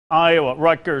Iowa,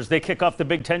 Rutgers, they kick off the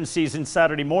Big Ten season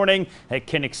Saturday morning at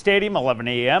Kinnick Stadium, 11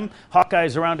 a.m.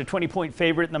 Hawkeyes around a 20-point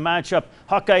favorite in the matchup.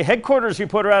 Hawkeye headquarters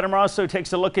reporter Adam Rosso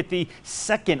takes a look at the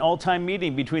second all-time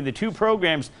meeting between the two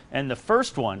programs and the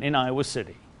first one in Iowa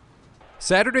City.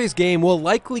 Saturday's game will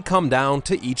likely come down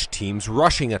to each team's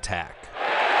rushing attack.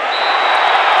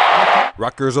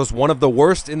 Rutgers was one of the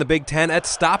worst in the Big Ten at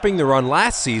stopping the run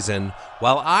last season,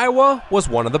 while Iowa was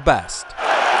one of the best.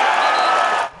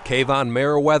 Kayvon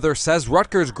Merriweather says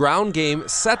Rutgers' ground game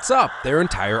sets up their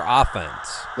entire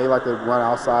offense. They like to run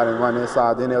outside and run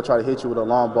inside, then they'll try to hit you with a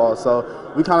long ball.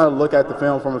 So we kind of look at the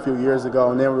film from a few years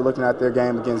ago, and then we're looking at their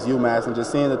game against UMass and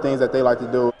just seeing the things that they like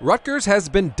to do. Rutgers has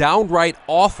been downright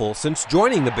awful since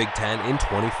joining the Big Ten in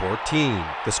 2014.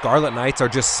 The Scarlet Knights are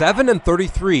just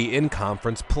 7-33 in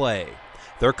conference play.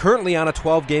 They're currently on a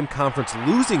 12-game conference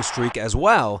losing streak as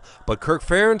well, but Kirk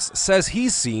Ferentz says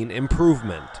he's seen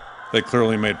improvement. They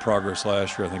clearly made progress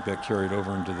last year. I think that carried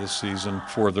over into this season.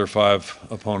 For their 5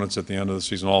 opponents at the end of the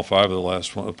season, all 5 of the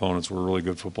last opponents were really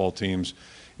good football teams.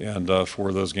 And 4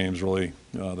 of those games really,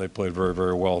 they played very,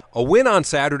 very well. A win on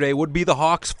Saturday would be the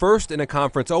Hawks' first in a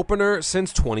conference opener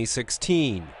since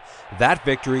 2016. That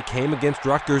victory came against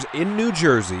Rutgers in New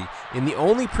Jersey in the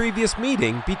only previous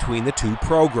meeting between the two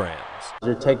programs.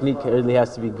 Your technique really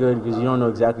has to be good because you don't know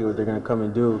exactly what they're going to come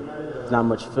and do. There's not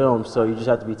much film, so you just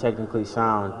have to be technically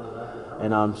sound.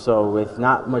 And so with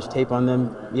not much tape on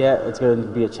them yet, it's going to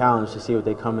be a challenge to see what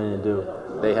they come in and do.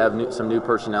 They have some new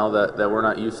personnel that we're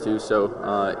not used to,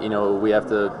 so we have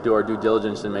to do our due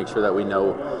diligence and make sure that we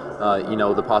know,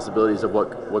 the possibilities of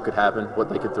what could happen, what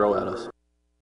they could throw at us.